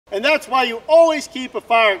And that's why you always keep a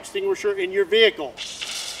fire extinguisher in your vehicle.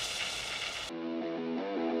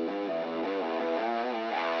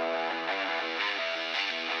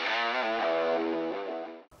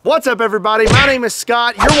 What's up, everybody? My name is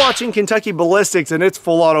Scott. You're watching Kentucky Ballistics, and it's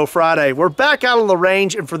Full Auto Friday. We're back out on the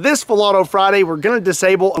range, and for this Full Auto Friday, we're going to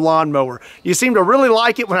disable a lawnmower. You seem to really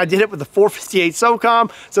like it when I did it with the 458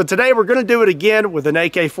 SOCOM, so today we're going to do it again with an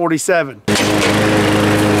AK-47.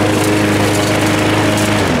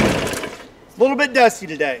 A little bit dusty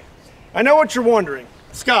today. I know what you're wondering.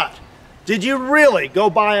 Scott, did you really go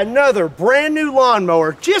buy another brand new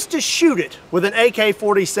lawnmower just to shoot it with an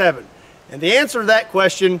AK-47? And the answer to that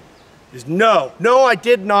question is no. No, I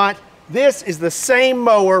did not. This is the same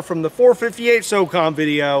mower from the 458 SOCOM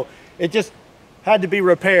video. It just had to be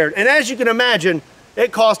repaired. And as you can imagine,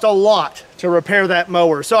 it cost a lot to repair that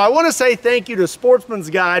mower. So I want to say thank you to Sportsman's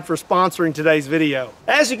Guide for sponsoring today's video.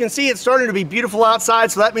 As you can see, it's starting to be beautiful outside,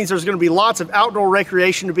 so that means there's going to be lots of outdoor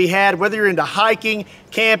recreation to be had, whether you're into hiking,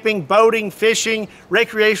 camping, boating, fishing,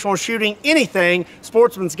 recreational shooting, anything,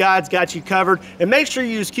 Sportsman's Guide's got you covered. And make sure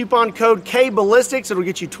you use coupon code KBallistics. It'll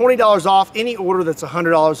get you $20 off any order that's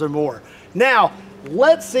 $100 or more. Now,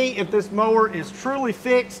 let's see if this mower is truly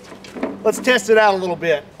fixed. Let's test it out a little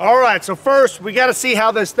bit. All right, so first we got to see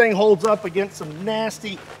how this thing holds up against some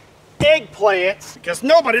nasty eggplants, because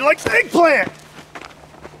nobody likes eggplant.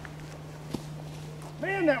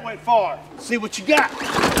 Man, that went far. Let's see what you got.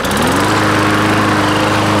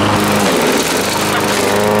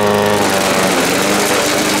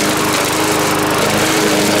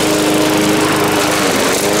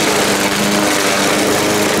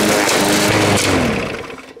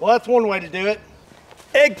 Well, that's one way to do it.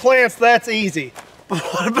 Eggplants, that's easy. But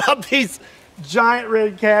what about these giant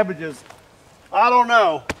red cabbages? I don't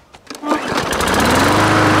know.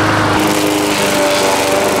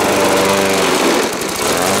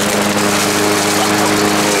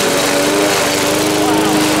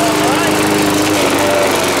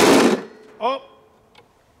 Oh,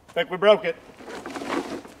 I think we broke it.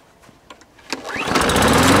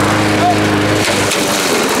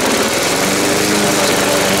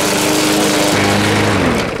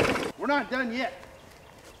 Not done yet.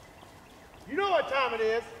 You know what time it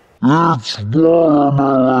is. It's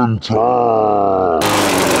watermelon time.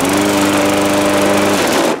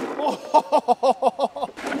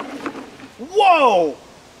 Whoa!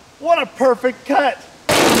 What a perfect cut.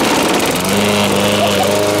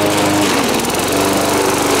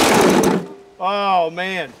 Oh,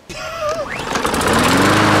 man.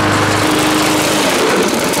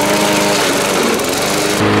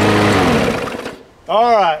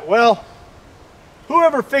 All right, well,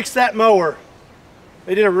 whoever fixed that mower,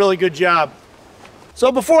 they did a really good job.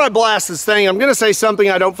 So before I blast this thing, I'm gonna say something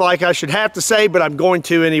I don't feel like I should have to say, but I'm going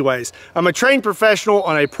to anyways. I'm a trained professional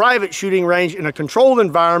on a private shooting range in a controlled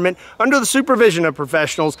environment under the supervision of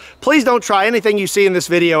professionals. Please don't try anything you see in this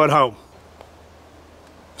video at home.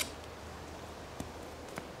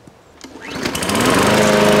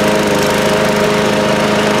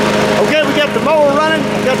 Okay, we got the mower running.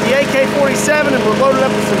 Got the AK-47, and we're loaded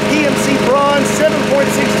up with some PMC bronze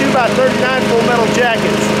 7.62 by 39 full metal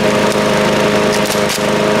jackets.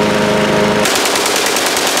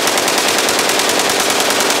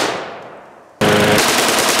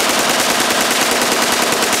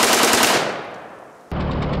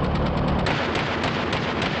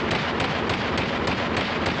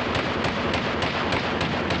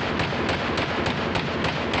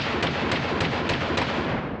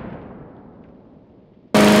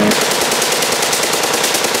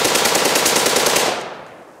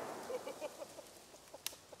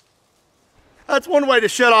 That's one way to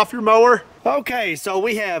shut off your mower. Okay, so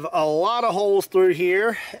we have a lot of holes through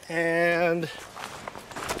here, and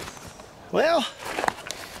well,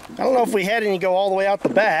 I don't know if we had any go all the way out the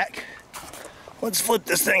back. Let's flip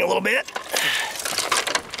this thing a little bit.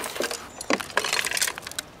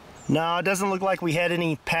 No, it doesn't look like we had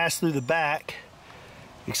any pass through the back,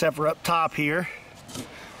 except for up top here.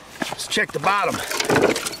 Let's check the bottom.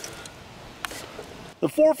 The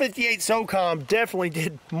 458 SOCOM definitely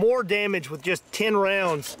did more damage with just 10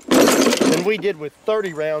 rounds than we did with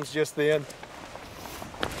 30 rounds just then.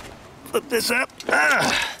 Flip this up.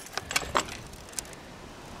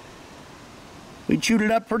 We chewed it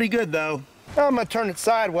up pretty good though. Now I'm gonna turn it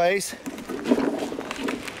sideways.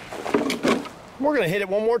 We're gonna hit it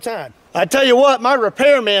one more time. I tell you what, my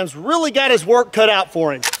repairman's really got his work cut out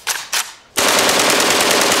for him.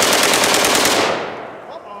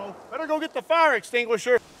 Better go get the fire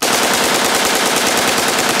extinguisher. Uh-oh,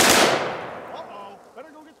 better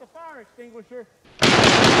go get the fire extinguisher.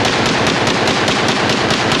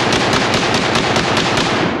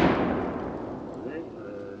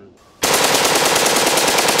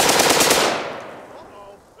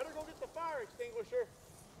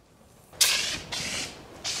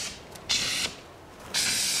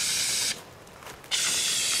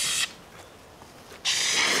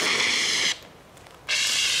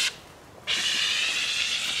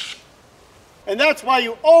 and that's why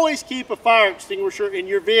you always keep a fire extinguisher in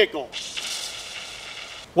your vehicle.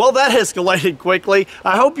 Well, that escalated quickly.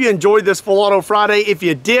 I hope you enjoyed this Full Auto Friday. If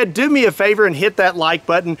you did, do me a favor and hit that like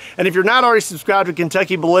button. And if you're not already subscribed to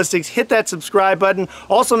Kentucky Ballistics, hit that subscribe button.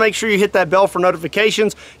 Also, make sure you hit that bell for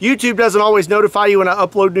notifications. YouTube doesn't always notify you when I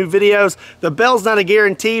upload new videos. The bell's not a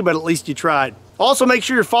guarantee, but at least you tried. Also, make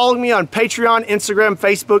sure you're following me on Patreon, Instagram,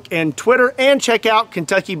 Facebook, and Twitter, and check out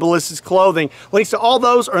Kentucky Ballistics Clothing. Links to all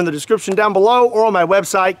those are in the description down below or on my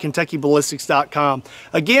website, KentuckyBallistics.com.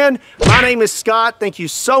 Again, my name is Scott. Thank you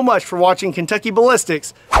so much for watching Kentucky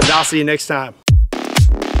Ballistics, and I'll see you next time.